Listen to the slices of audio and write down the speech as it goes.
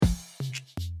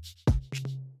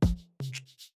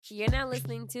You're now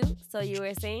listening to So You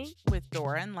Were Saying with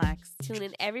Dora and Lex. Tune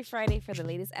in every Friday for the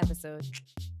latest episode.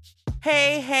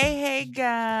 Hey,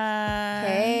 guys.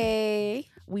 Hey.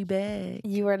 We back.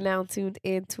 You are now tuned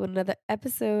in to another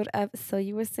episode of So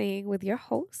You Were Saying with your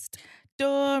host,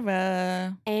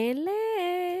 Dora. and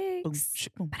Lex.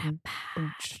 Didn't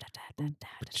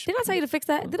I tell you to fix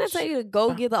that? Didn't I tell you to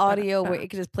go get the audio where it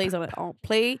can just play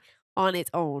on its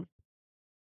own?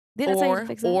 Didn't I tell you to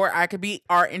fix that? Or I could be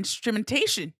our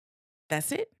instrumentation.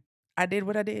 That's it. I did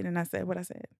what I did and I said what I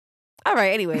said. All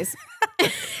right, anyways.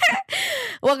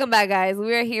 Welcome back, guys.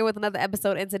 We are here with another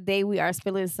episode, and today we are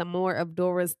spilling some more of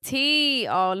Dora's tea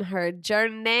on her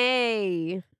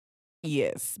journey.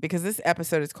 Yes, because this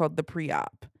episode is called The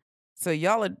Pre-Op. So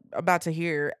y'all are about to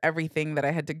hear everything that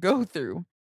I had to go through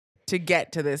to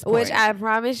get to this point. Which I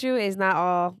promise you is not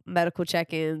all medical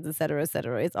check-ins, et cetera, et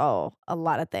cetera. It's all a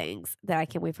lot of things that I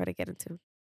can't wait for her to get into.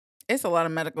 It's a lot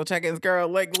of medical check-ins, girl.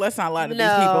 Like, let's not lie to these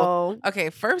people. Okay,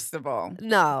 first of all.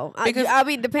 No. Because I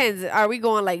mean, depends. Are we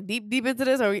going like deep into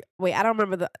this? Or wait, I don't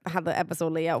remember how the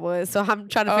episode layout was. So I'm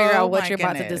trying to figure out what you're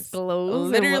about to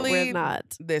disclose. Literally, and what we're not.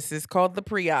 This is called the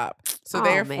pre-op. So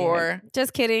therefore. Man.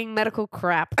 Just kidding. Medical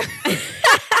crap.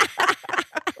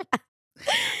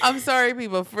 I'm sorry,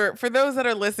 people. For those that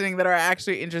are listening that are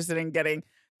actually interested in getting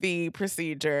the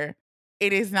procedure,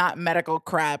 it is not medical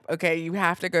crap, okay? You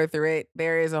have to go through it.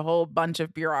 There is a whole bunch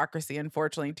of bureaucracy,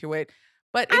 unfortunately, to it.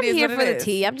 But I'm here for the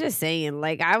tea. I'm just saying.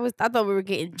 Like, I thought we were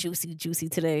getting juicy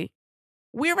today.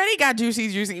 We already got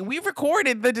juicy. We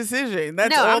recorded the decision.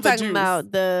 That's no, all I'm the talking juice.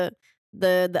 about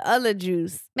the other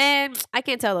juice. Man, I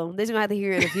can't tell them. They're gonna have to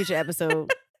hear it in a future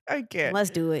episode. I can't.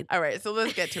 Let's do it. All right, so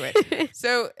let's get to it.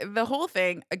 So the whole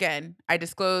thing, again, I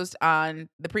disclosed on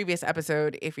the previous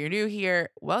episode. If you're new here,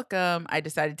 welcome. I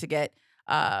decided to get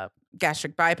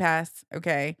gastric bypass,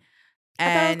 okay? And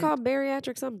I thought it was called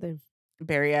bariatric something.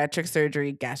 Bariatric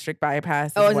surgery, gastric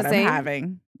bypass is what I'm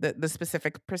having. The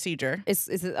specific procedure. What's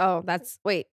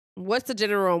the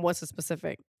general and what's the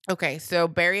specific? Okay, so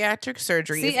bariatric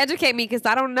surgery. See, educate me because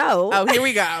I don't know. Oh, here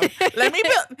we go. Let me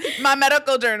build my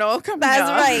medical journal. That's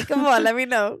right. Come on, let me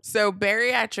know. So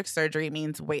bariatric surgery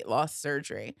means weight loss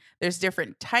surgery. There's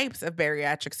different types of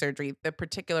bariatric surgery. The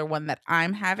particular one that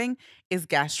I'm having is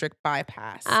gastric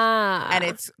bypass. And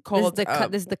it's called... This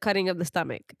is the cutting of the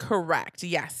stomach. Correct,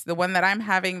 yes. The one that I'm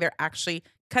having, they're actually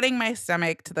cutting my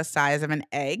stomach to the size of an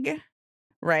egg,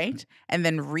 right? And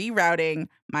then rerouting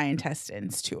my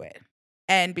intestines to it.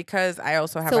 And because I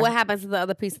also have... So what happens to the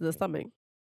other piece of the stomach?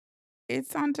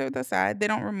 It's onto the side. They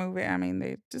don't remove it. I mean,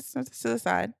 they just to the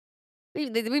side. We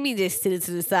mean just sit it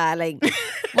to the side. Like,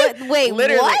 what? Wait,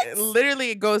 what? Literally,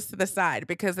 it goes to the side.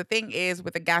 Because the thing is,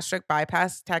 with a gastric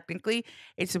bypass, technically,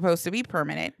 it's supposed to be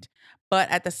permanent. But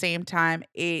at the same time,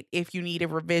 if you need a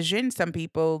revision, some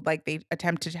people, like, they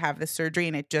attempt to have the surgery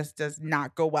and it just does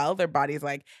not go well. Their body's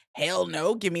like, hell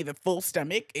no, give me the full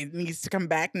stomach. It needs to come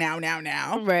back now.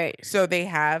 Right. So they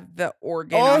have the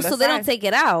organ on the so side. They don't take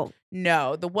it out.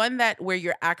 No, the one where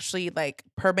you're actually like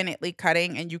permanently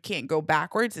cutting and you can't go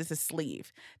backwards is a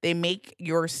sleeve. They make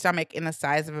your stomach in the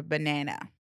size of a banana.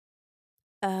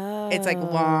 Oh. It's like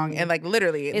long and like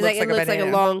literally it looks like a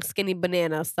long skinny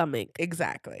banana stomach.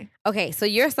 Exactly. Okay, so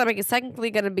your stomach is technically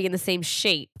going to be in the same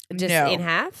shape, just in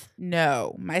half?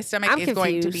 No, my stomach is confused.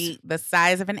 going to be the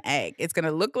size of an egg. It's going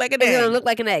to look like an egg. It's going to look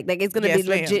like an egg. Like it's going to be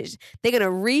legit. Ma'am. They're going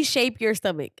to reshape your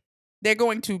stomach. They're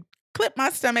going to clip my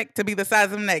stomach to be the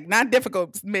size of an egg. Not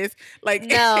difficult, miss. Like,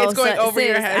 no, it's going over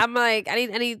your head. I'm like, I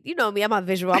need, you know me, I'm a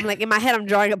visual. I'm like, in my head, I'm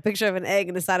drawing a picture of an egg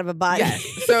in the side of a body. Yes.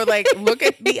 So, like, look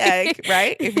at the egg,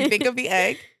 right? If you think of the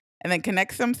egg, and then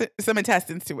connect some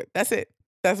intestines to it. That's it.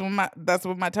 That's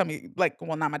what my tummy, like,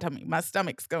 well, not my tummy, my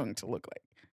stomach's going to look like.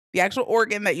 The actual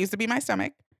organ that used to be my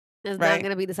stomach. It's not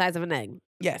going to be the size of an egg.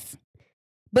 Yes.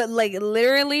 But like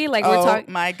literally, like we're talking.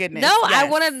 Oh my goodness! No, yes. I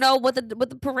want to know what the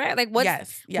parameters, like what.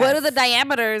 Yes. What are the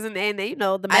diameters and you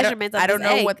know the measurements. I don't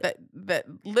know egg. what the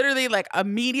literally like a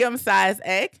medium sized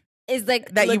egg is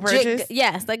like that legit, you purchase.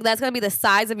 Yes, like that's gonna be the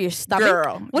size of your stomach.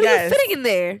 Girl, what are you fitting in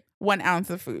there? 1 ounce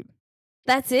of food.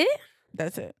 That's it.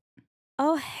 That's it.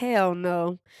 Oh hell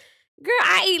no, girl!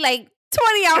 I eat like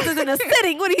 20 ounces in a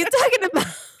sitting. What are you talking about?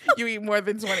 You eat more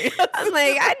than 20. I'm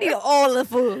like, I need all the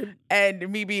food. And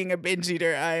me being a binge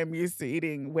eater, I am used to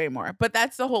eating way more. But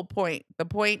that's the whole point. The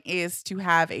point is to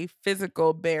have a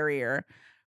physical barrier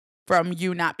from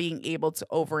you not being able to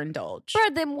overindulge.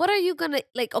 Bro, then what are you gonna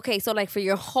like? Okay, so like for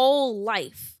your whole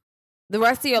life, the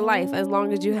rest of your life, as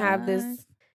long as you have this,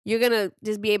 you're gonna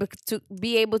just be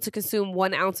able to consume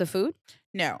 1 ounce of food.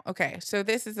 No. Okay. So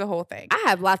this is the whole thing. I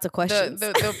have lots of questions.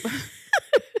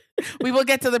 We will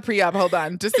get to the pre-op. Hold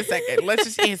on just a second. Let's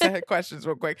just answer her questions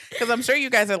real quick. Because I'm sure you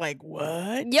guys are like,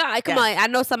 what? Yeah, come on. I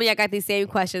know some of y'all got these same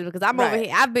questions because I'm over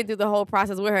here. I've been through the whole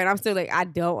process with her and I'm still like, I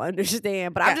don't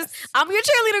understand. But I'm your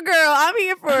cheerleader girl. I'm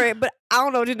here for it. But I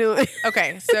don't know what you're doing.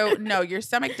 Okay. So no, your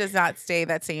stomach does not stay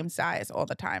that same size all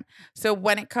the time. So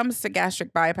when it comes to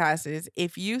gastric bypasses,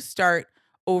 if you start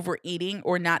overeating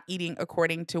or not eating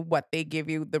according to what they give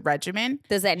you, the regimen.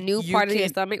 Does that new part of your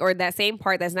stomach or that same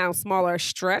part that's now smaller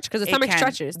stretch? Because the stomach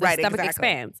stretches, the stomach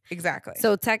expands. Exactly.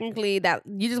 So technically that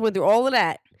you just went through all of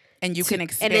that. And you can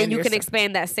expand. And then you can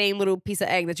expand that same little piece of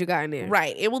egg that you got in there.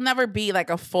 Right. It will never be like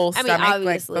a full stomach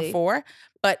like before,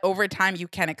 but over time you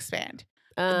can expand.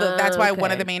 That's why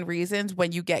one of the main reasons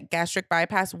when you get gastric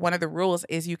bypass, one of the rules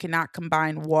is you cannot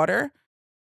combine water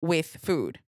with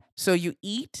food. So you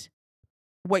eat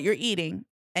what you're eating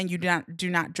and you do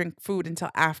not drink food until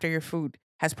after your food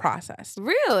has processed.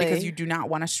 Really? Because you do not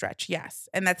want to stretch. Yes.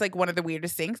 And that's like one of the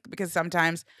weirdest things because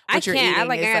sometimes what you're eating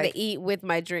I have to eat with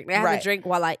my drink. I have to drink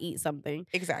while I eat something.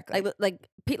 Exactly. Like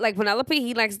Penelope,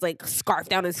 he likes to like scarf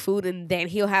down his food and then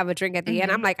he'll have a drink at the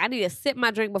end. I'm like, I need to sip my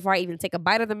drink before I even take a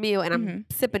bite of the meal and I'm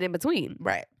sipping in between.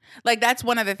 Right. Like that's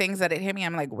one of the things that it hit me.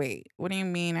 I'm like, wait, what do you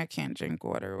mean I can't drink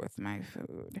water with my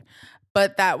food?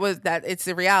 But it's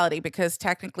the reality because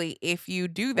technically if you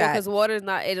do that. Because water is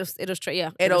not, it'll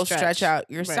stretch out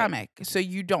your stomach. So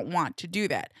you don't want to do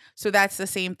that. So that's the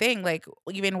same thing. Like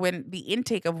even when the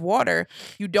intake of water,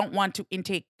 you don't want to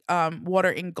intake water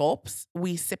in gulps.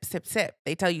 We sip, sip, sip.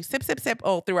 They tell you sip, sip, sip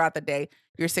all throughout the day.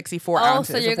 You're 64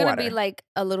 ounces. Oh, so you're going to be like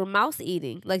a little mouse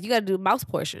eating. Like you got to do mouse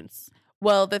portions.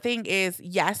 Well, the thing is,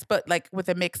 yes, but like with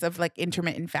a mix of like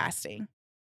intermittent fasting.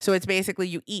 So it's basically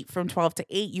you eat from 12 to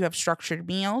 8. You have structured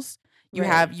meals.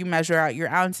 You measure out your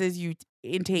ounces. You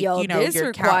intake, this your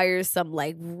requires some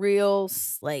like real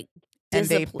like and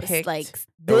they picked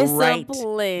the right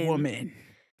woman.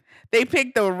 They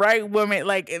picked the right woman.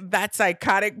 Like that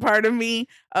psychotic part of me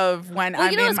of when I'm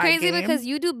in my game. It's crazy because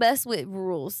you do best with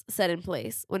rules set in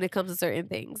place when it comes to certain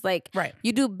things. Like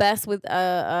you do best with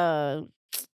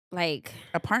like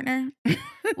a partner.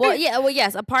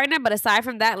 Yes, a partner. But aside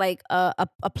from that, like a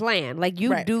plan. Like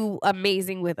you do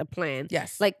amazing with a plan.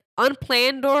 Yes. Like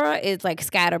unplanned Dora is like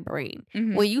scatterbrain.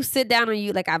 When you sit down and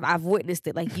you like I've witnessed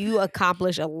it. Like you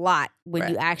accomplish a lot when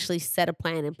you actually set a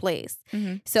plan in place.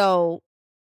 So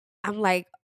I'm like,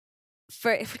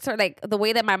 for like the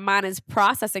way that my mind is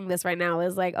processing this right now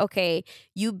is like, okay,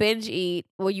 you binge eat.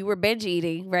 Well, you were binge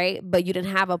eating, right? But you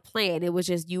didn't have a plan. It was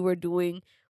just you were doing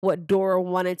what Dora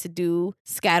wanted to do,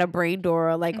 scatterbrain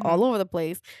Dora, like all over the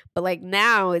place. But like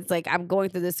now it's like I'm going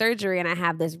through the surgery and I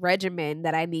have this regimen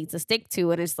that I need to stick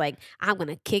to. And it's like, I'm going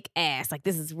to kick ass. Like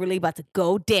this is really about to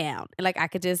go down. And like I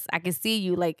can see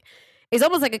you like, it's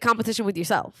almost like a competition with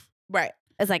yourself. Right.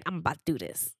 It's like, I'm about to do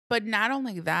this. But not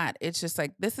only that, it's just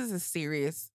like, this is a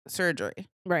serious surgery.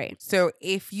 Right. So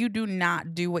if you do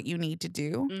not do what you need to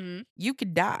do, you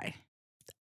could die.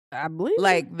 I believe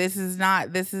like this is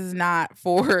not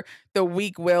for the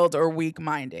weak-willed or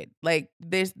weak-minded. Like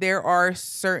there are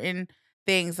certain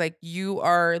things like you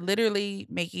are literally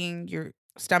making your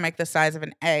stomach the size of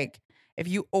an egg. If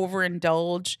you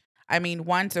overindulge, I mean,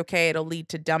 once it'll lead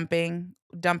to dumping.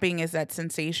 Dumping is that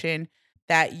sensation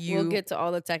that we'll get to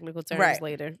all the technical terms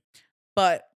later.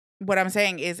 But what I'm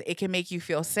saying is it can make you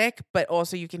feel sick, but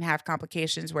also you can have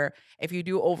complications where if you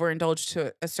do overindulge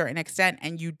to a certain extent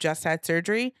and you just had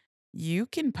surgery, you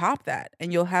can pop that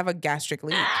and you'll have a gastric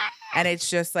leak. And it's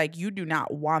just like, you do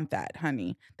not want that,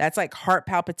 honey. That's like heart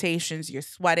palpitations. You're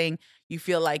sweating. You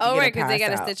feel like you're right, because they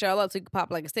got to stitch all up so you can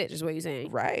pop like a stitch is what you're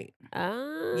saying. Right.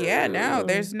 Oh. Yeah, no,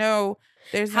 there's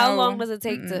How long does it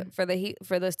take for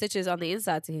the stitches on the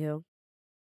inside to heal?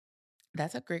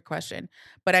 That's a great question.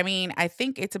 But I mean, I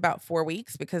think it's about 4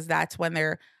 weeks because that's when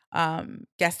they're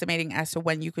guesstimating as to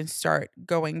when you can start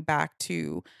going back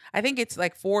to, I think it's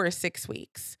like 4 or 6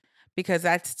 weeks because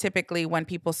that's typically when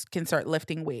people can start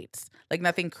lifting weights. Like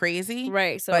nothing crazy.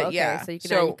 Right. So, but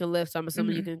so you can lift. So I'm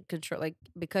assuming you can control, like,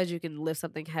 because you can lift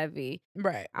something heavy.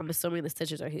 Right. I'm assuming the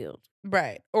stitches are healed.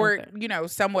 Right. Or,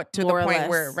 somewhat to More the or point less.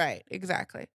 where, right.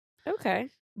 Exactly. Okay.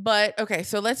 But okay,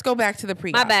 so let's go back to the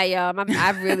pre-op. My bad, y'all. I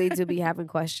really do be having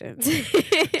questions.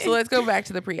 So let's go back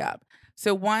to the pre-op.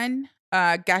 So one,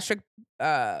 gastric,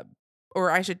 or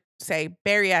I should say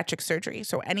bariatric surgery.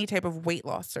 So any type of weight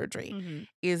loss surgery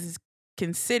is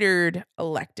considered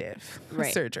elective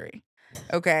surgery.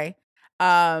 Okay.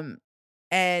 And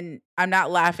I'm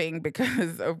not laughing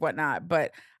because of whatnot,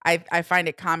 but I find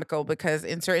it comical because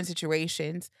in certain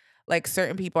situations, like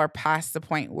certain people are past the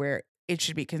point where it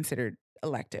should be considered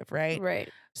elective, right? Right.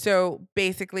 So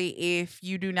basically, if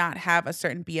you do not have a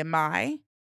certain BMI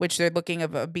which they're looking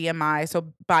of a BMI,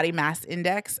 so body mass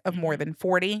index of more than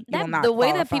 40. You will not the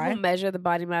way qualify. that people measure the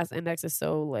body mass index is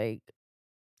so like.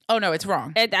 Oh no, it's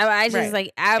wrong. I just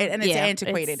like, and it's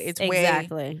antiquated. It's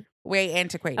exactly way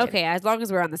antiquated. okay. As long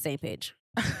as we're on the same page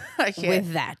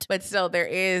with that, but still, there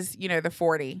is the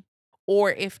 40,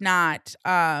 or if not,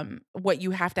 what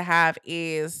you have to have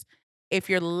is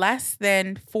if you're less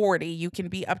than 40, you can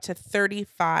be up to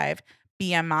 35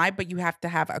 BMI, but you have to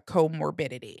have a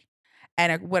comorbidity.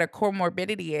 And what a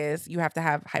comorbidity is, you have to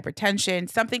have hypertension,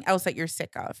 something else that you're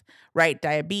sick of, right?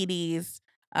 Diabetes,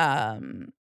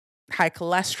 high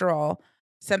cholesterol,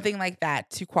 something like that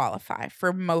to qualify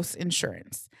for most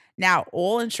insurance. Now,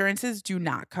 all insurances do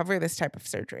not cover this type of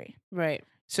surgery. right?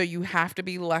 So you have to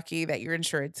be lucky that your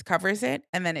insurance covers it.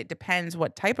 And then it depends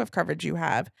what type of coverage you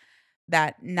have,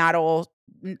 that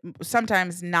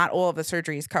sometimes not all of the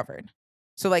surgery is covered.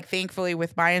 So like thankfully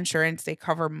with my insurance, they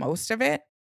cover most of it,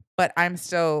 but I'm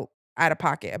still out of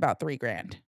pocket about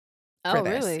 $3,000 for Oh,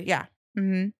 this. really? Yeah.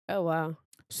 Mm-hmm. Oh, wow.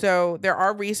 So there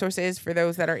are resources for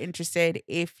those that are interested.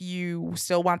 If you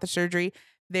still want the surgery,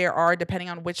 there are, depending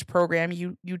on which program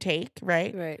you take,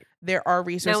 right? Right. There are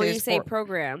resources. Now, when you say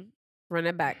program, run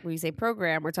it back. When you say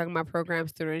program, we're talking about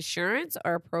programs through insurance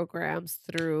or programs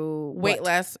through weight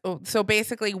loss. So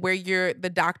basically, where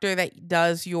the doctor that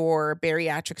does your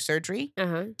bariatric surgery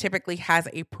typically has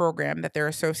a program that they're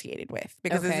associated with,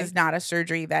 because this is not a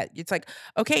surgery that it's like,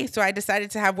 okay, so I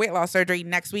decided to have weight loss surgery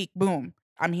next week. Boom,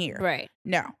 I'm here. Right.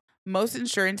 No, most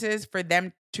insurances, for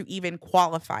them to even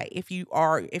qualify, if you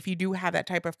do have that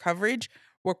type of coverage,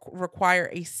 require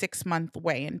a 6-month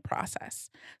weigh-in process.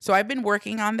 So I've been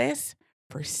working on this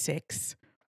for 6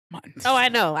 months. Oh, I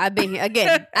know. I've been here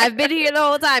again. I've been here the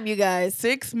whole time, you guys.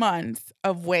 6 months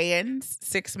of weigh-ins,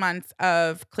 6 months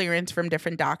of clearance from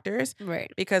different doctors.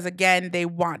 Right. Because again, they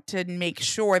want to make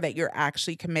sure that you're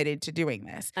actually committed to doing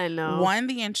this. I know. One,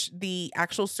 the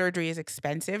actual surgery is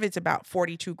expensive. It's about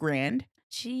 $42,000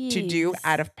 to do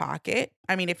out of pocket.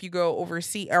 I mean, if you go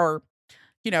overseas or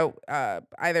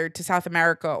either to South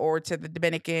America or to the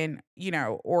Dominican,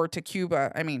 or to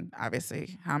Cuba. I mean,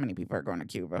 obviously, how many people are going to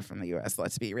Cuba from the U.S.?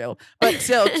 Let's be real. But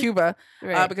still, Cuba,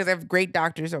 Right. because they have great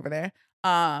doctors over there.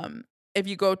 If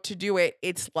you go to do it,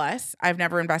 it's less. I've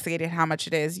never investigated how much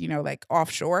it is, like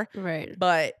offshore. Right.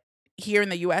 But here in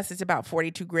the U.S., it's about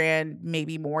 $42,000,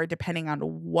 maybe more, depending on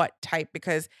what type,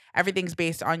 because everything's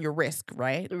based on your risk,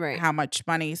 right? Right. How much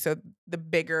money. So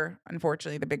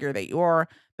unfortunately, the bigger that you are,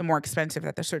 the more expensive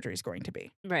that the surgery is going to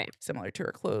be. Right. Similar to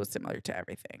her clothes, similar to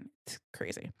everything. It's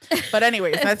crazy. But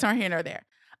anyways, that's not here nor there.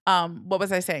 What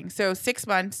was I saying? So 6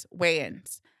 months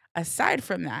weigh-ins. Aside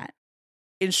from that,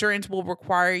 insurance will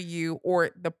require you,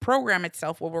 or the program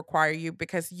itself will require you,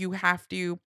 because you have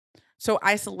to. So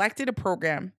I selected a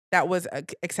program that was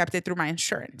accepted through my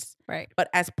insurance. Right. But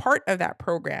as part of that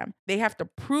program, they have to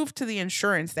prove to the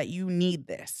insurance that you need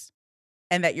this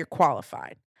and that you're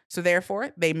qualified. So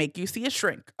therefore, they make you see a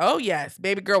shrink. Oh, yes.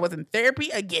 Baby girl was in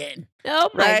therapy again. Oh,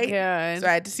 my right? God. So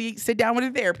I had to sit down with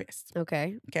a therapist.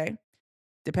 Okay.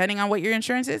 Depending on what your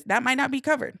insurance is, that might not be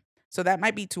covered. So that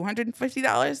might be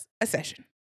 $250 a session.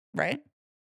 Right?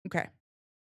 Okay.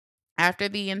 After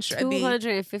the insurance,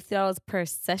 $250 per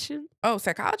session. Oh,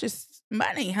 psychologist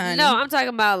money, honey. No, I'm talking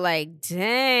about like,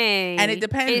 dang. And it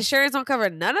depends. Insurance don't cover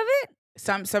none of it.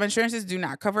 Some insurances do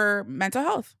not cover mental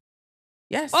health.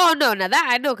 Yes. Oh no, now that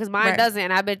I know, because mine doesn't.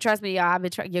 And I've been, trust me, y'all.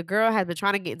 Your girl has been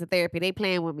trying to get into therapy. They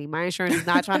playing with me. My insurance is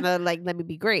not trying to let me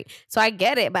be great. So I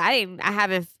get it, but I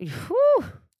haven't. Whew.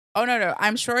 Oh no,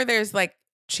 I'm sure there's like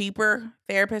cheaper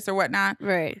therapists or whatnot.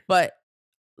 Right. But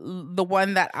the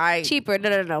one that cheaper,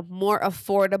 no, more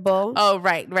affordable. Oh,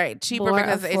 right, cheaper, more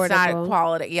because affordable. It's not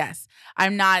quality. Yes,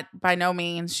 I'm not, by no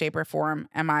means, shape or form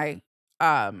am I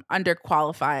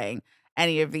underqualifying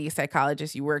any of these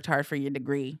psychologists. You worked hard for your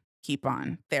degree. Keep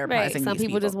on therapizing. Right. Some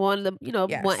people just want them,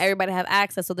 want everybody to have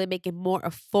access, so they make it more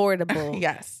affordable.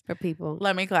 Yes, for people.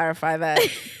 Let me clarify that.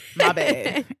 My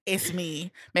bad. It's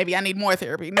me. Maybe I need more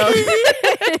therapy. No,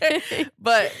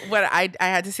 but what I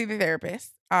had to see the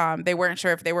therapist. They weren't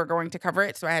sure if they were going to cover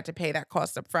it, so I had to pay that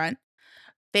cost up front.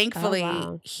 Thankfully,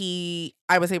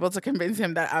 I was able to convince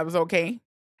him that I was okay.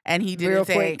 And he didn't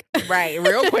say,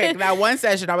 real quick. That one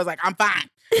session, I was like, I'm fine.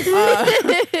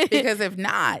 Because if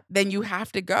not, then you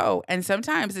have to go. And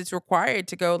sometimes it's required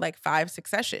to go like 5-6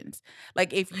 sessions.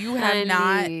 Like if you have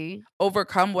not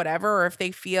overcome whatever, or if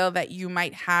they feel that you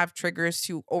might have triggers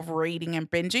to overeating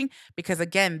and binging, because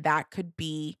again, that could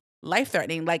be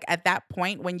life-threatening. Like at that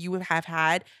point, when you have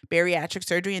had bariatric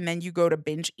surgery and then you go to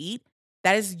binge eat,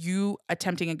 that is you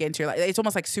attempting against your life. It's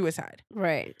almost like suicide.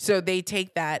 Right. So they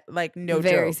take that like no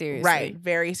Very joke. seriously. Right.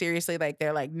 Very seriously. Like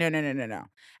they're like, no.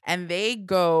 And they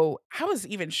go, I was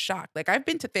even shocked. Like I've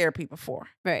been to therapy before.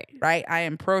 Right. Right. I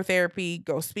am pro therapy.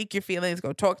 Go speak your feelings.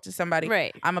 Go talk to somebody.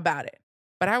 Right. I'm about it.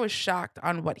 But I was shocked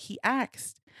on what he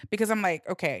asked because I'm like,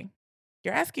 okay,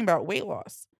 you're asking about weight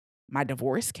loss. My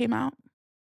divorce came out.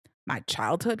 My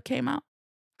childhood came out.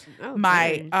 Oh,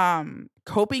 My dang.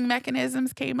 coping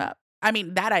mechanisms came up. I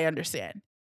mean, that I understand,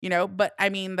 but I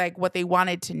mean, like what they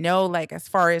wanted to know, like as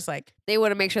far as like, They want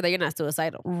to make sure that you're not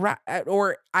suicidal. right,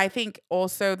 or I think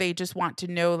also they just want to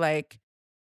know like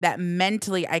that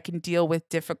mentally I can deal with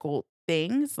difficult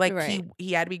things. Like Right.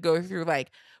 he had me go through like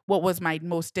what was my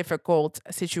most difficult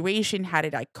situation? How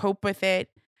did I cope with it?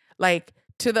 Like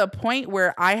to the point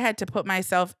where I had to put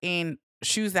myself in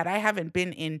shoes that I haven't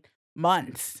been in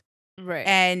months. Right.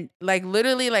 And like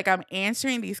literally like I'm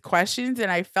answering these questions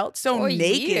and I felt so For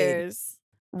naked. years.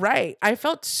 Right. I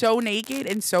felt so naked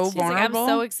and so She's like, vulnerable. I'm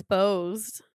so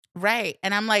exposed. Right.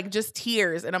 And I'm like just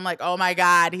tears. And I'm like, oh my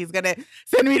God, he's gonna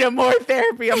send me to more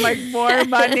therapy. I'm like, more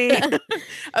money.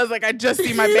 I was like, I just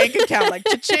see my bank account, like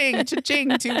cha-ching, cha-ching,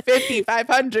 250,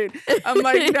 500. I'm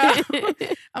like, no.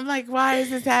 I'm like, why is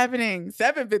this happening?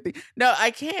 750. No,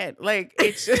 I can't. Like,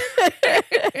 it's just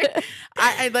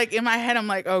I like in my head, I'm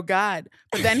like, oh God.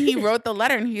 But then he wrote the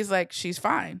letter and he's like, she's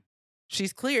fine.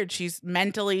 She's cleared. She's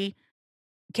mentally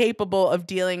capable of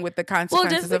dealing with the Well,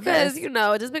 consequences just of because,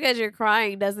 this. just because you're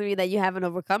crying doesn't mean that you haven't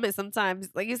overcome it. Sometimes,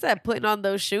 like you said, putting on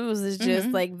those shoes is just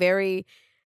Mhm. like very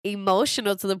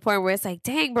emotional to the point where it's like,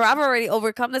 dang, bro, I've already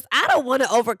overcome this. I don't want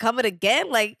to overcome it again.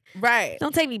 Like, Right.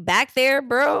 don't take me back there,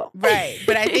 bro. Right.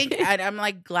 But I think I'm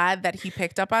like glad that he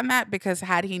picked up on that because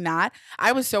had he not,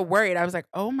 I was so worried. I was like,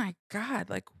 oh my God,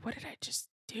 like, what did I just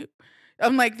do?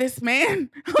 I'm like, this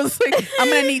man, I was like, I'm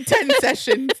going to need 10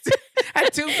 sessions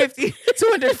at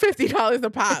 $250 a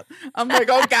pop. I'm like,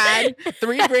 oh God,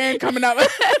 $3,000 coming up.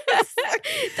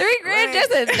 $3,000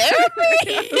 just in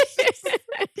therapy.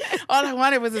 All I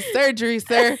wanted was a surgery,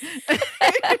 sir.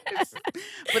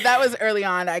 But that was early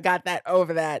on. I got that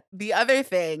over that. The other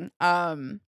thing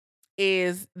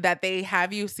is that they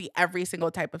have you see every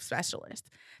single type of specialist.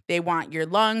 They want your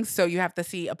lungs, so you have to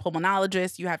see a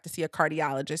pulmonologist, you have to see a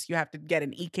cardiologist, you have to get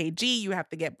an EKG, you have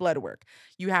to get blood work.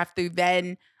 You have to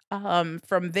then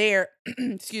from there,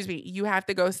 excuse me, you have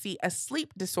to go see a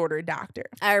sleep disorder doctor.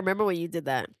 I remember when you did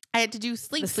that. I had to do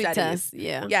sleep The sleep studies. test.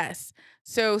 Yeah. Yes.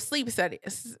 So sleep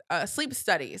studies.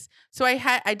 So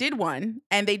I did one,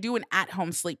 and they do an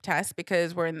at-home sleep test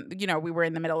because we were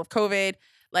in the middle of COVID,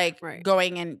 like Right.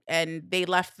 going and they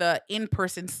left the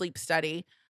in-person sleep study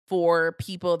for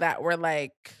people that were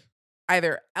like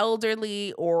either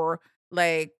elderly or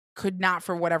like could not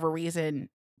for whatever reason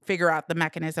figure out the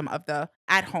mechanism of the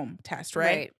at-home test,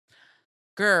 right?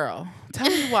 Girl, tell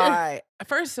me why.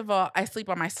 First of all, I sleep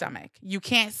on my stomach. You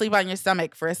can't sleep on your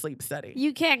stomach for a sleep study.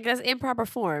 You can't, because improper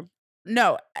form.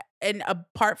 No, and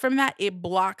apart from that, it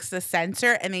blocks the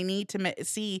sensor, and they need to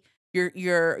see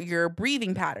your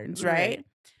breathing patterns, right?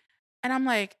 And I'm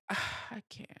like, I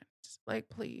can't. Like,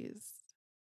 please.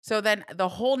 So then the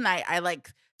whole night, I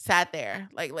like sat there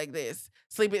like this,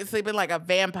 sleeping like a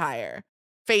vampire,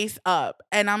 face up,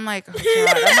 and I'm like, oh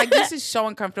God. I'm like, this is so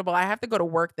uncomfortable. I have to go to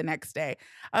work the next day.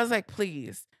 I was like,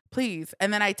 please.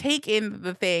 And then I take in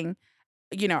the thing,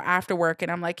 after work,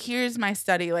 and I'm like, here's my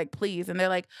study, like, please. And they're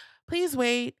like, please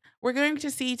wait. We're going to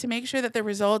see to make sure that the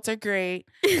results are great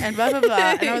and blah, blah,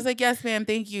 blah. And I was like, yes, ma'am.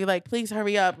 Thank you. Like, please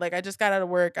hurry up. Like, I just got out of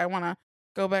work. I want to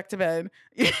go back to bed.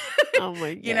 Oh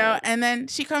my God. And then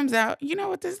she comes out. You know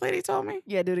what this lady told me?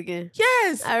 Yeah, do it again.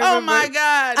 Yes. I Oh remember. my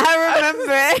God. I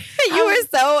remember. You I was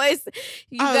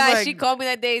guys, like- she called me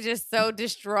that day just so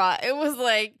distraught. It was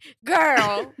like,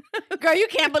 girl, you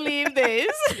can't believe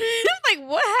this. Like,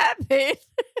 what happened?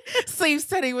 Sleep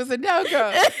study was a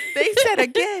no-go. They said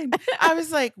again. I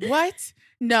was like, what?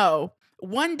 No.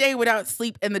 One day without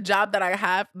sleep, and the job that I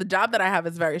have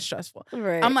is very stressful.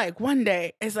 Right. I'm like, one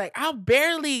day, it's like, I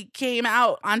barely came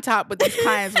out on top with these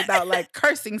clients without like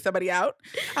cursing somebody out.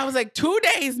 I was like, 2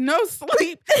 days, no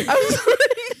sleep.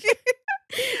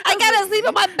 I gotta sleep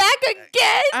on my back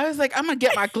again. I was like, I'm gonna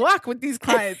get my Glock with these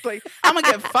clients. Like, I'm gonna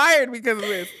get fired because of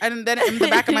this. And then in the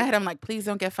back of my head, I'm like, please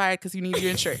don't get fired because you need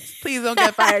your insurance. Please don't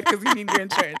get fired because you need your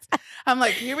insurance. I'm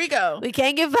like, here we go. We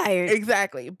can't get fired.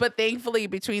 Exactly. But thankfully,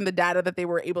 between the data that they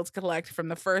were able to collect from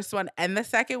the first one and the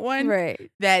second one, Right.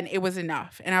 then it was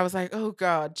enough. And I was like, oh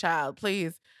God, child,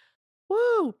 please.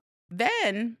 Woo.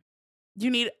 Then you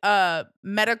need a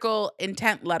medical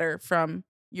intent letter from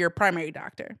your primary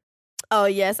doctor. Oh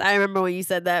yes, I remember when you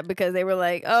said that because they were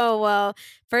like, "Oh well,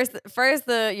 first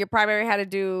your primary had to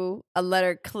do a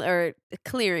letter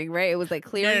clearing, right? It was like No,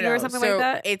 clearing no, you or no. something So like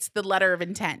that." it's the letter of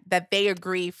intent that they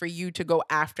agree for you to go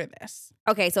after this.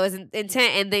 Okay, so it's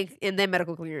intent and then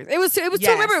medical clearance. It was two. Remember,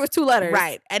 Yes. it was 2 letters,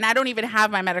 Right. And I don't even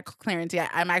have my medical clearance yet.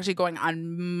 I'm actually going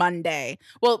on Monday.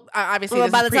 Well, obviously, Well,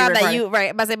 this by is the time that pre-recorded. you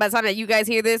right, by the time that you guys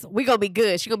hear this, we gonna be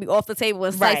good. She gonna be off the table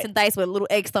and slice Right. and dice with a little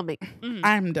egg stomach.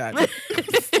 I'm done.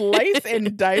 Slice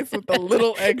and dice with a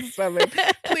little egg stomach.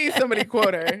 Please, somebody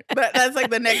quote her. That's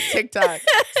like the next TikTok.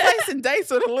 Slice and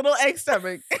dice with a little egg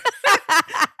stomach.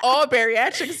 All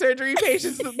bariatric surgery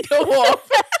patients go off.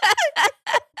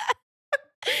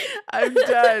 I'm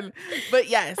done. But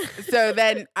yes, so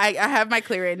then I have my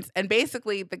clearance, and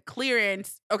basically the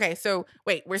clearance. Okay, so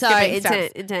wait, we're skipping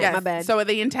steps. Intent. Yes, My bad. so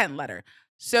the intent letter.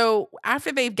 So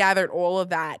after they've gathered all of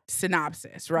that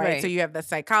synopsis, right? So Right. you have the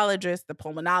psychologist, the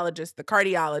pulmonologist, the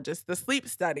cardiologist, the sleep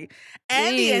study,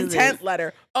 and the Jesus. intent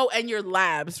letter. Oh, and your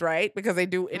labs, right? Because they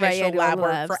do Right, initial yeah, do all lab the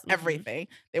work labs. for Mhm. everything.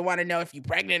 They want to know if you're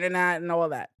pregnant or not and all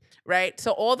that. Right?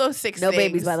 So all those 6 No things.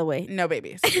 babies, by the way. No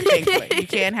babies. Thankfully. You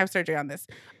can't have surgery on this.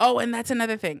 Oh, and that's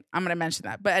another thing. I'm going to mention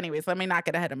that. But anyways, let me not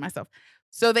get ahead of myself.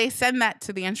 So they send that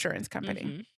to the insurance company.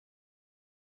 Mhm.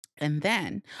 And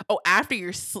then, after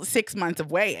your 6 months of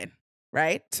weighing,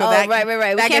 right? So right. We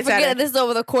that can't gets forget added. that this is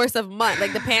over the course of months.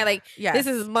 Like the parent, like Yes. this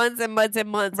is months and months and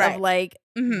months Right. of like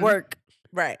Mhm. work.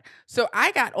 Right. So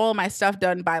I got all my stuff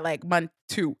done by like month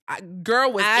 2.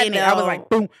 Girl was I in it. I was know. like,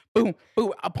 boom, boom,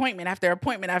 boom, appointment after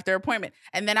appointment after appointment.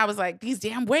 And then I was like, these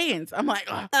damn weigh-ins. I'm like,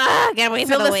 oh, Can't wait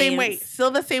for still the the same weight, weigh-ins.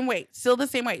 still the same weight, still the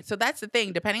same weight. So that's the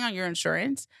thing. Depending on your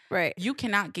insurance, Right. you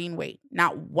cannot gain weight,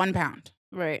 not 1 pound.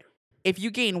 Right. If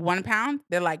you gain 1 pound,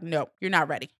 they're like, nope, you're not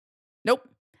ready. Nope.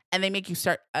 And they make you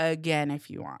start again if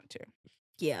you want to.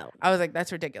 Yeah. I was like,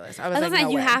 that's ridiculous. I was That's like, like no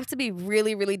you way. have to be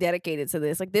really, really dedicated to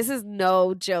this. Like this is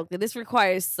no joke. This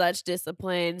requires such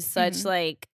discipline, such Mhm.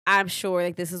 like I'm sure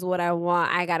like this is what I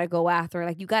want. I gotta go after.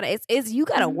 Like you gotta you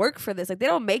gotta Mhm. work for this. Like they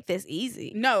don't make this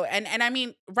easy. No, and I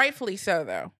mean, rightfully so,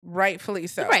 though. Rightfully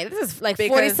so. Right. This is like Because-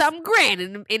 40 something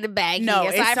grand in the bag. No,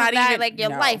 here. it's Aside not from that, even- like your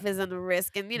no. life is under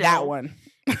risk, and you know That one.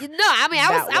 No, I mean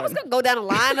That I was one. gonna go down a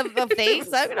line of things.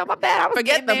 So, you know, my bad. I was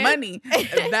Forget the getting there. money.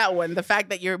 That one. The fact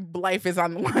that your life is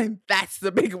on the line. That's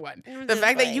the big one. I'm The just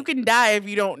fact that you like- can die if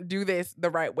you don't do this the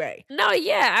right way. No,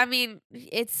 yeah. I mean,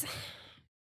 it's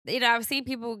I've seen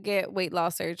people get weight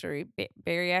loss surgery,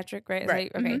 bariatric, right? Is that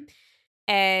Right. okay. Mhm.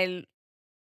 And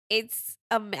it's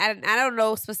I don't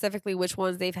know specifically which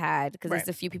ones they've had because Right. there's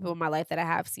a few people in my life that I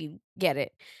have seen get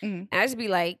it. Mhm. And I just be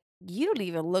like, you don't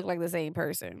even look like the same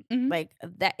person. Mhm. Like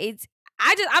that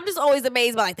I'm just always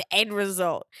amazed by like the end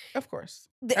result. Of course.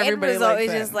 The Everybody end result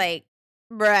likes is just that. like,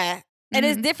 bruh. And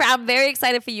it's Mhm. different. I'm very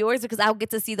excited for yours because I'll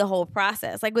get to see the whole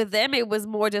process. Like with them, it was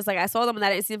more just like I saw them and I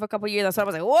didn't see them for a couple of years. So I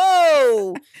was like,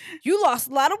 whoa, you lost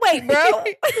a lot of weight, bro.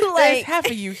 There's like half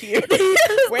of you here.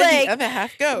 it's Where'd like, the other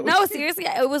half go? no, seriously,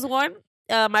 it was one.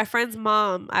 My friend's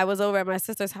mom. I was over at my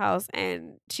sister's house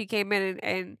and she came in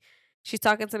and she's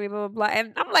talking to me, blah blah blah.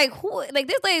 And I'm like, who? Like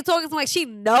this lady talking to me like she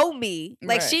know me,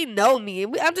 like Right. she know me.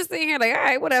 And I'm just sitting here like, all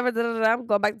right, whatever. Da, da, da, I'm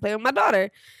going back to play with my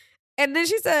daughter. And then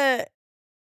she said,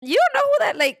 "You don't know who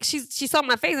that?" Like she saw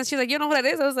my face and she's like, "You know who that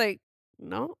is?" I was like,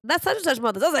 "No, that's such and such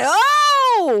mother." I was like,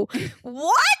 "Oh,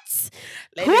 what?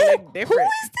 Lady who, look who different.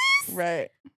 is this? Right.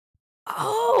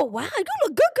 Oh, wow, you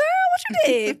look good, girl. What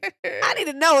you did? I need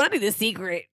to know. I need a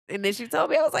secret." And then she told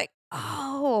me, I was like,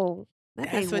 "Oh,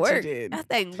 that That's thing what you worked. did. That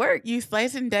thing worked." You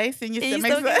slice and dice and you And you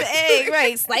still still make get the egg,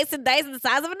 right? Slice and dice in the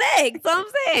size of an egg. That's what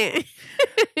I'm saying.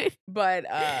 But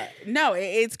no,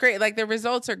 it's great. Like the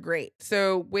results are great.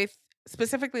 So with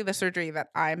specifically the surgery that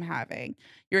I'm having,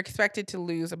 you're expected to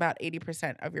lose about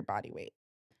 80% of your body weight.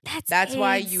 That's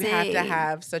why you have to insane.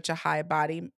 have such a high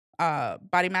body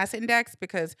mass index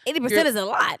because 80% is a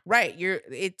lot, right,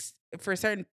 it's for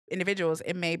certain individuals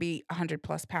it may be 100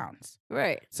 plus pounds.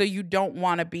 right? So you don't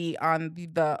want to be on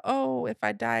the if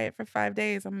I diet for 5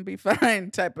 days I'm gonna be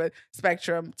fine type of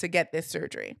spectrum to get this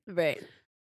surgery. Right.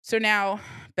 So now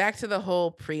back to the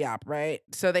whole pre-op, right?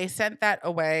 So they sent that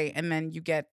away and then you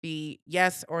get the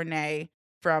yes or nay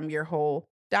from your whole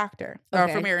doctor or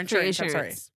Okay, from your for insurance. I'm sorry.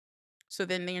 insurance. So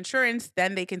then the insurance,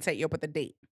 then they can set you up with a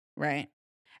date, right?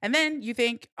 And then you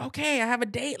think, okay, I have a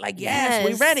date. Like, yes,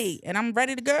 we Yes. ready. And I'm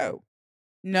ready to go.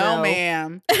 No, No.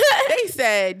 ma'am. They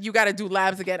said you got to do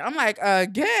labs again. I'm like,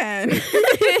 again.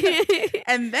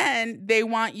 And then they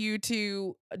want you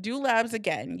to do labs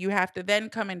again. You have to then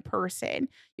come in person.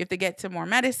 You have to get some more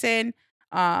medicine.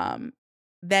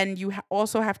 Then you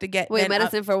also have to get Wait, then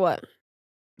medicine for what?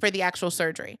 for the actual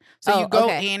surgery. So Oh, you go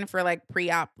okay. in for like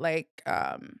pre-op, like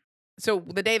so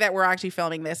the day that we're actually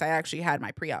filming this, I actually had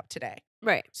my pre-op today.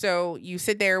 Right. So you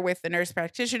sit there with the nurse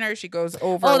practitioner. She goes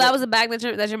over. Oh, that was a bag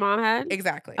that your mom had?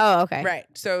 Exactly. Oh, okay. Right.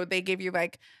 So they give you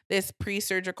like this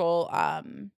pre-surgical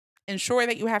Ensure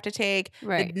that you have to take.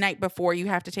 Right. The night before, you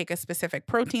have to take a specific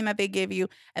protein that they give you.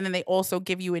 And then they also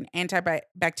give you an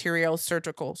antibacterial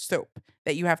surgical soap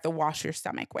that you have to wash your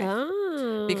stomach with.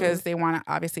 Oh. Because they want to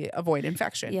obviously avoid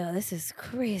infection. Yeah, this is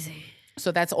crazy.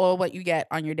 So that's all what you get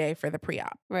on your day for the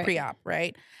pre-op. Right. Pre-op,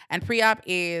 right? And pre-op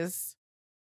is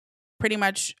pretty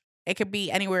much, it could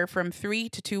be anywhere from 3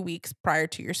 to 2 weeks prior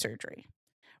to your surgery,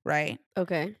 right?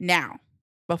 Okay. Now,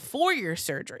 before your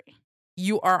surgery,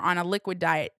 you are on a liquid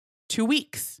diet 2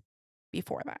 weeks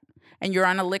before that. And you're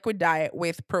on a liquid diet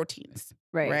with proteins,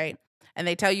 right? And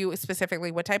they tell you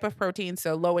specifically what type of protein.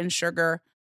 So low in sugar,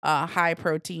 high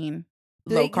protein,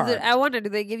 low carb. I wonder, do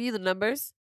they give you the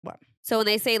numbers? What? So when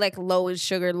they say like low in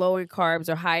sugar, low in carbs,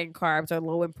 or high in carbs, or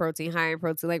low in protein, high in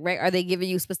protein, like, right? Are they giving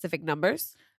you specific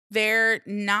numbers? They're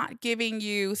not giving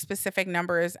you specific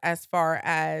numbers as far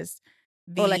as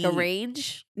or like a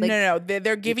range? Like, no.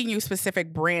 They're giving you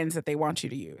specific brands that they want you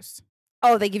to use.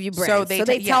 Oh, they give you brands. So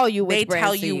they tell you which brands they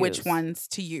tell you which ones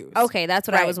to use. Okay, that's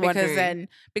what I was wondering.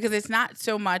 Because it's not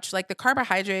so much like the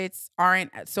carbohydrates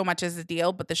aren't so much as a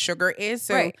deal, but the sugar is.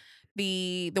 So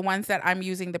the ones that I'm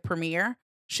using, the Premier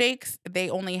shakes, they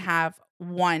only have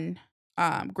 1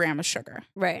 gram of sugar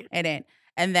in it.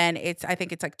 And then I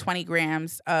think it's like 20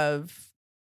 grams of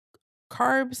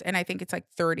carbs, and I think it's like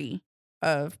 30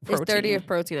 of protein. It's 30 of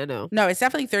protein, I know. No, it's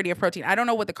definitely 30 of protein. I don't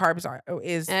know what the carbs are.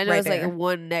 And I know it's like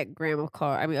 1 net gram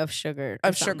of sugar.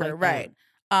 Of sugar, right.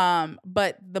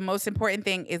 But the most important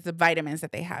thing is the vitamins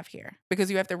that they have here, because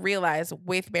you have to realize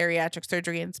with bariatric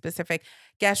surgery and specific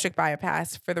gastric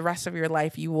bypass, for the rest of your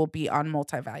life, you will be on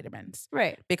multivitamins.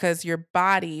 Right. Because your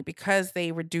body, because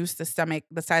they reduce the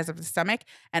size of the stomach,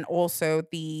 and also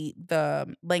the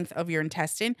length of your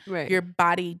intestine, your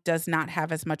body does not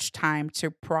have as much time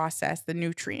to process the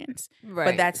nutrients. Right.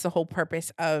 But that's the whole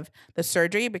purpose of the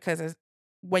surgery, because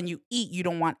when you eat, you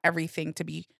don't want everything to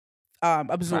be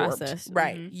absorbed. Processed.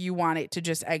 Right. Mm-hmm. You want it to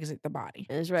just exit the body.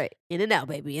 That's right. In and out,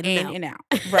 baby. In and out.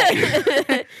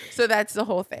 Right. So that's the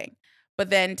whole thing.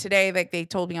 But then today, like, they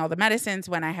told me all the medicines,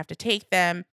 when I have to take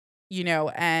them,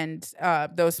 and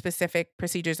those specific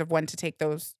procedures of when to take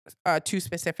those 2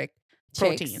 specific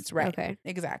proteins. Shakes. Right. Okay.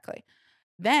 Exactly.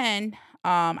 Then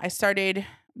I started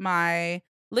my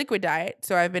liquid diet.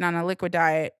 So I've been on a liquid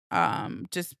diet,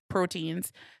 just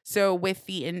proteins. So with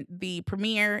the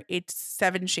Premier, it's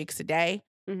 7 shakes a day.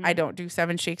 Mm-hmm. I don't do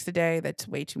 7 shakes a day. That's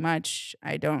way too much.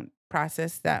 I don't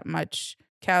process that much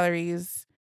calories.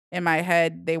 In my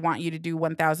head, they want you to do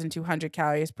 1,200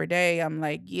 calories per day. I'm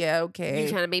like, yeah, okay. You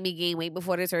trying to make me gain weight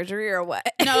before the surgery or what?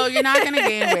 No, you're not going to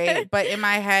gain weight. But in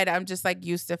my head, I'm just like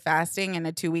used to fasting, and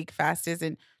a 2-week fast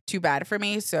isn't too bad for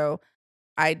me. So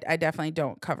I definitely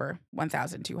don't cover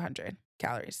 1,200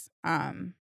 calories.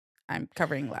 I'm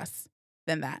covering less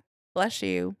than that. Bless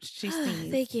you. She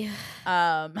sneezed. Thank you.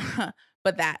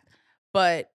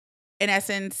 But in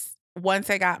essence, once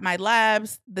I got my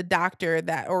labs, the doctor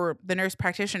or the nurse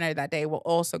practitioner that day will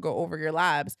also go over your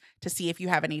labs to see if you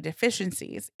have any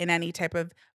deficiencies in any type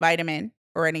of vitamin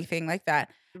or anything like that.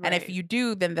 Right. And if you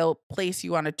do, then they'll place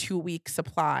you on a 2-week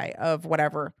supply of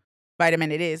whatever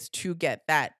vitamin it is to get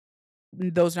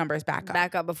those numbers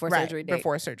back up before surgery date.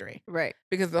 Before surgery. Right.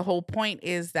 Because the whole point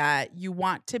is that you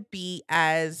want to be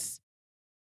as,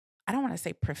 I don't want to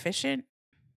say proficient,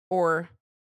 or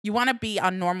you want to be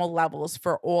on normal levels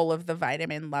for all of the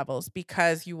vitamin levels,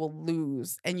 because you will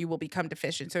lose and you will become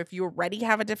deficient. So if you already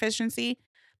have a deficiency,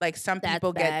 like some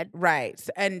people get, right.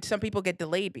 And some people get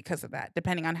delayed because of that,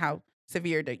 depending on how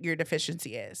severe your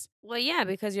deficiency is. Well, yeah,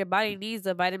 because your body needs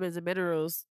the vitamins and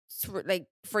minerals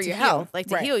for your health, like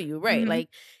to heal you, right? Mm-hmm. Like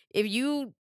if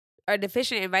you are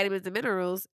deficient in vitamins and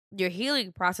minerals, your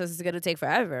healing process is going to take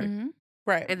forever. Mm-hmm.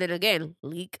 Right. And then again,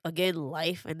 leak, again,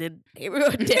 life, and then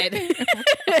everyone dead.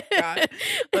 God,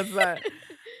 what's that?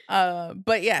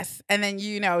 But yes. And then,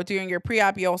 during your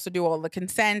pre-op, you also do all the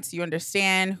consents. You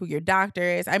understand who your doctor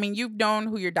is. I mean, you've known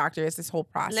who your doctor is this whole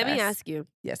process. Let me ask you.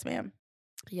 Yes, ma'am.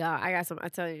 Yeah, I got some, I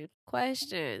tell you,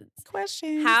 questions.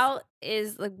 How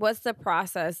is, what's the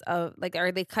process of,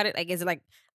 are they cut it? Is it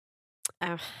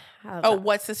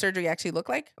what's the surgery actually look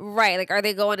like? Right. Are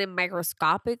they going in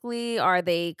microscopically? Are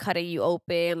they cutting you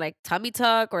open, tummy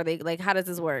tuck? Or how does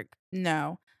this work?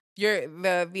 No.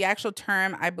 the actual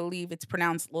term, I believe it's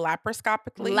pronounced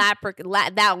laparoscopically.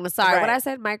 That one. Sorry, what I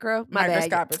said, micro. My bad.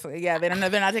 Microscopically, yeah. They're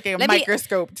not taking a Let me-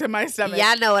 microscope to my stomach.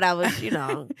 Y'all know what I was,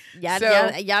 y'all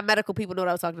medical people know what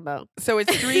I was talking about. So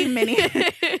it's three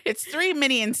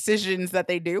mini incisions that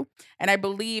they do, and I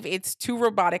believe it's 2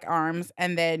 robotic arms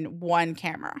and then 1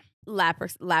 camera.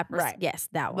 Right. Yes,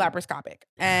 that one. Laparoscopic.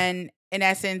 And in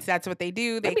essence, that's what they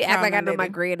do. They Let me act like I know my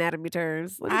gray anatomy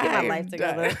terms. Let me get my life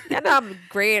together. I know I'm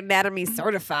gray anatomy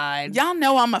certified. Y'all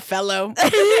know I'm a fellow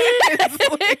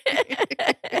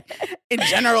in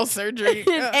general surgery.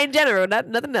 In general,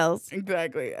 nothing else.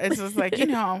 Exactly. It's just like,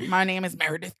 my name is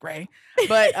Meredith Grey.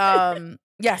 But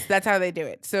yes, that's how they do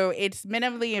it. So it's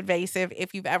minimally invasive.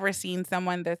 If you've ever seen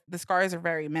someone, the scars are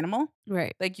very minimal.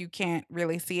 Right. Like you can't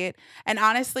really see it. And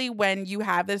honestly, when you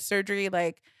have this surgery,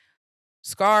 like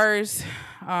scars,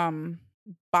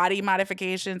 body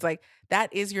modifications, like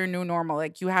that is your new normal.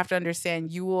 Like you have to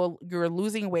understand you're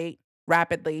losing weight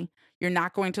rapidly. You're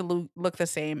not going to look the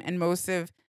same. And most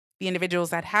of the individuals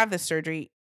that have this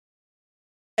surgery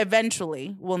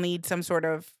eventually will need some sort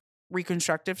of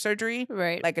reconstructive surgery,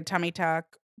 right? Like a tummy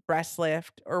tuck, breast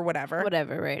lift, or whatever.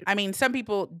 Right? I mean, some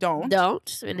people don't,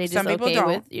 and they just some people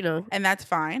don't, with, and that's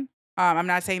fine. I'm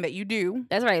not saying that you do.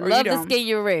 That's right. Love the skin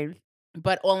you're in.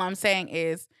 But all I'm saying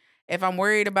is, if I'm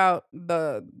worried about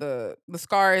the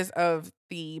scars of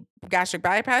the gastric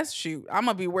bypass, shoot, I'm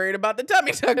gonna be worried about the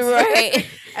tummy tucks, right?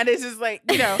 And it's just like,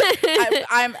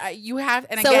 you have.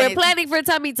 And so again, we're planning for a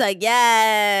tummy tuck.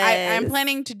 Yes, I'm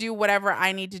planning to do whatever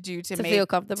I need to do to feel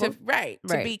comfortable,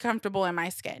 to be comfortable in my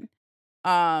skin.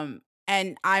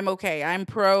 And I'm okay. I'm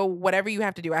pro whatever you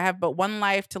have to do. I have but one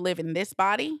life to live in this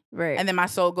body, right? And then my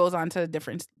soul goes on to a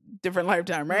different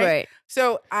lifetime, right? Right.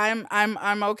 So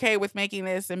I'm okay with making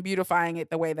this and beautifying it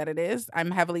the way that it is.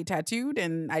 I'm heavily tattooed,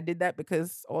 and I did that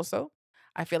because also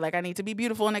I feel like I need to be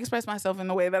beautiful and express myself in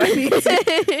the way that I need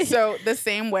to. So the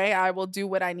same way I will do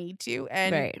what I need to,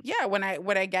 and yeah, when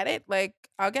I get it, like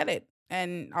I'll get it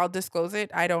and I'll disclose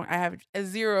it. I have a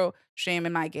zero shame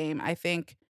in my game. I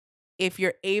think if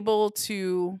you're able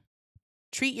to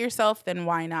treat yourself, then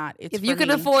why not? If you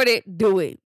can afford it, do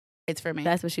it. It's for me.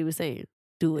 That's what she was saying.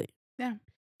 Do it. Yeah.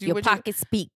 Your pockets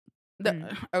speak.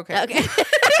 Okay.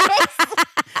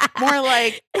 More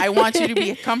like, I want you to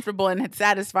be comfortable and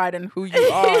satisfied in who you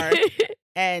are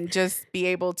and just be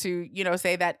able to,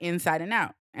 say that inside and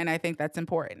out. And I think that's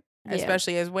important,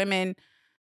 especially as women.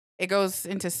 It goes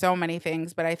into so many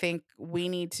things, but I think we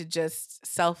need to just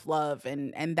self-love,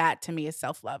 and that to me is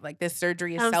self-love. Like this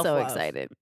surgery is self-love. I'm so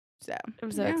excited. I'm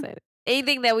so yeah. excited.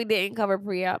 Anything that we didn't cover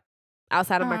pre-op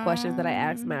outside of my questions that I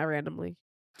asked Matt randomly?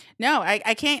 No,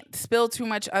 I can't spill too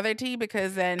much other tea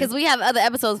because we have other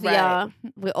episodes for y'all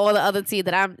with all the other tea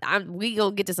that we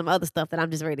gonna get to some other stuff that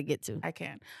I'm just ready to get to. I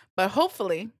can, but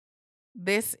hopefully.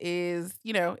 This is,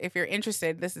 if you're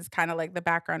interested, this is kind of like the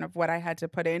background of what I had to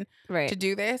put in to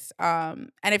do this.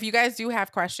 And if you guys do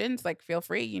have questions, like feel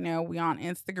free, we on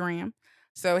Instagram.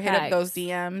 So hit up those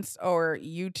DMs or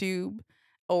YouTube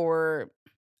or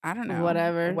I don't know.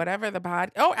 Whatever the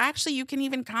pod. Oh, actually, you can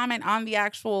even comment on the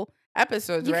actual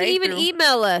episodes, you right? You can even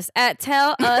email us at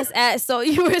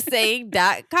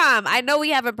tellus@soyouweresaying.com. I know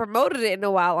we haven't promoted it in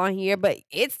a while on here, but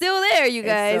it's still there, you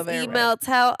guys. Email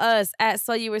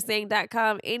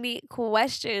tellus@soyouweresaying.com. Any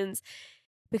questions?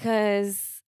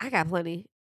 Because I got plenty.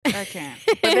 I can't.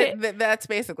 But that's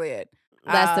basically it.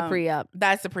 That's the pre-op.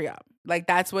 That's the pre-op. Like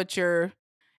that's what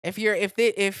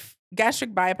if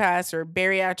gastric bypass or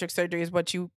bariatric surgery is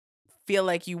what you feel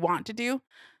like you want to do,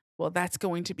 well, that's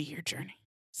going to be your journey.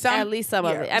 At least some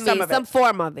of it. I mean, some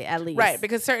form of it, at least. Right,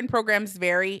 because certain programs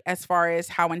vary as far as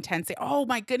how intense they. Oh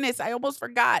my goodness, I almost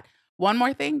forgot. One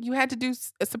more thing, you had to do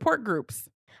support groups.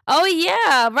 Oh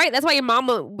yeah, right. That's why your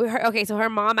mama. So her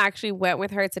mom actually went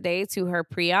with her today to her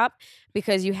pre-op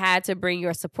because you had to bring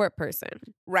your support person.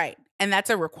 Right, and that's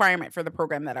a requirement for the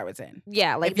program that I was in.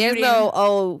 Yeah, like there's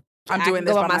no I'm doing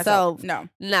this by myself. No.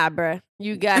 Nah, bruh.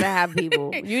 You gotta have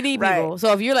people. You need people.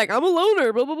 So if you're like, I'm a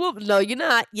loner, blah, blah, blah. No, you're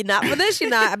not. You're not for this.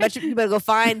 You're not. I bet you better go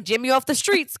find Jimmy off the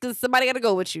streets because somebody gotta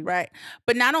go with you. Right.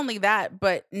 But not only that,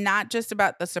 but not just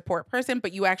about the support person,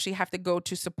 but you actually have to go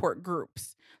to support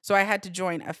groups. So I had to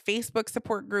join a Facebook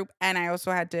support group, and I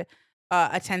also had to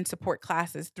attend support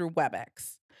classes through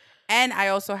WebEx. And I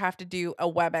also have to do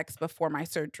a WebEx before my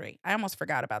surgery. I almost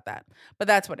forgot about that. But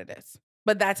that's what it is.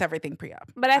 But that's everything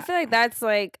pre-op. But I feel like that's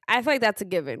a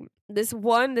given. This is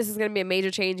going to be a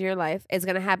major change in your life. It's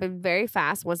going to happen very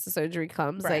fast once the surgery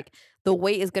comes. Right. Like the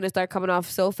weight is going to start coming off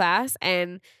so fast.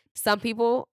 And some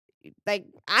people, like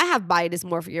I have body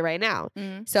dysmorphia right now.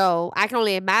 Mm-hmm. So I can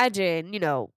only imagine,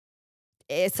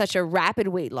 it's such a rapid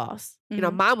weight loss. Mhm. You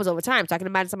know, mine was over time. So I can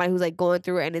imagine somebody who's like going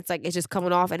through it and it's like it's just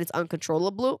coming off and it's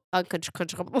uncontrollable.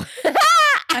 Uncontrollable.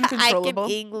 Uncontrollable. I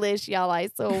can English, y'all. I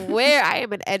swear I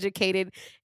am an educated,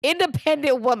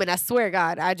 independent woman. I swear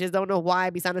God. I just don't know why I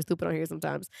be sounding stupid on here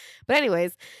sometimes. But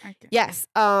anyways, yes.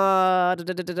 What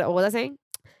was I saying?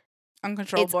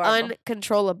 Uncontrollable. It's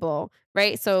uncontrollable,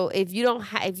 right? So if you don't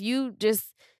if you just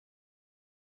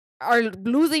are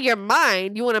losing your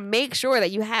mind, you want to make sure that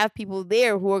you have people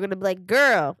there who are going to be like,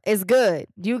 girl, it's good.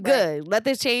 You good. Let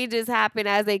the changes happen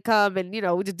as they come and, you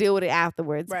know, we just deal with it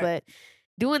afterwards. Right. But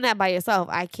doing that by yourself,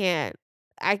 I can't.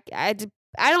 I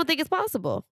don't think it's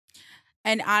possible.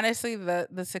 And honestly,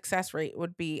 the success rate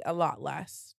would be a lot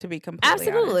less, to be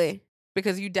completely honest.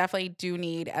 Because you definitely do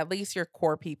need at least your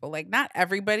core people. Like, not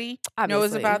everybody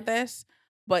knows about this,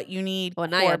 but you need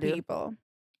core people.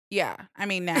 Yeah, I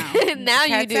mean now. Now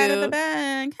you do. Out of the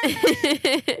bag.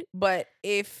 But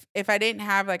if I didn't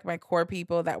have like my core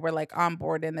people that were like on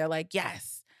board and they're like,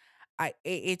 yes,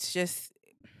 it's just,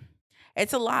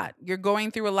 it's a lot. You're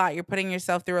going through a lot. You're putting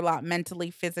yourself through a lot mentally,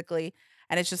 physically.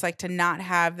 And it's just like to not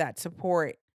have that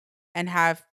support and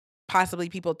have possibly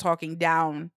people talking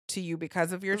down to you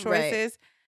because of your choices.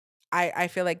 Right. I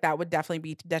feel like that would definitely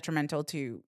be detrimental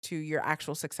to your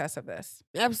actual success of this.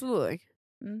 Absolutely.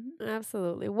 Mm-hmm.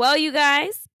 Absolutely. Well, you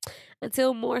guys,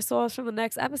 until more sauce from the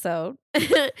next episode,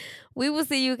 we will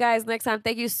see you guys next time.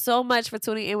 Thank you so much for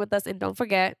tuning in with us. And don't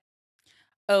forget,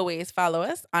 always follow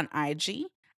us on IG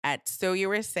at So You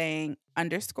Were Saying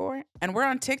 _ and we're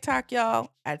on TikTok,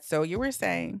 y'all, at So You Were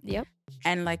Saying. Yep.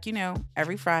 And like, you know,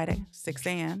 every Friday, 6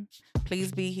 a.m.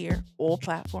 Please be here, all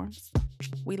platforms.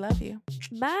 We love you.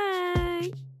 Bye.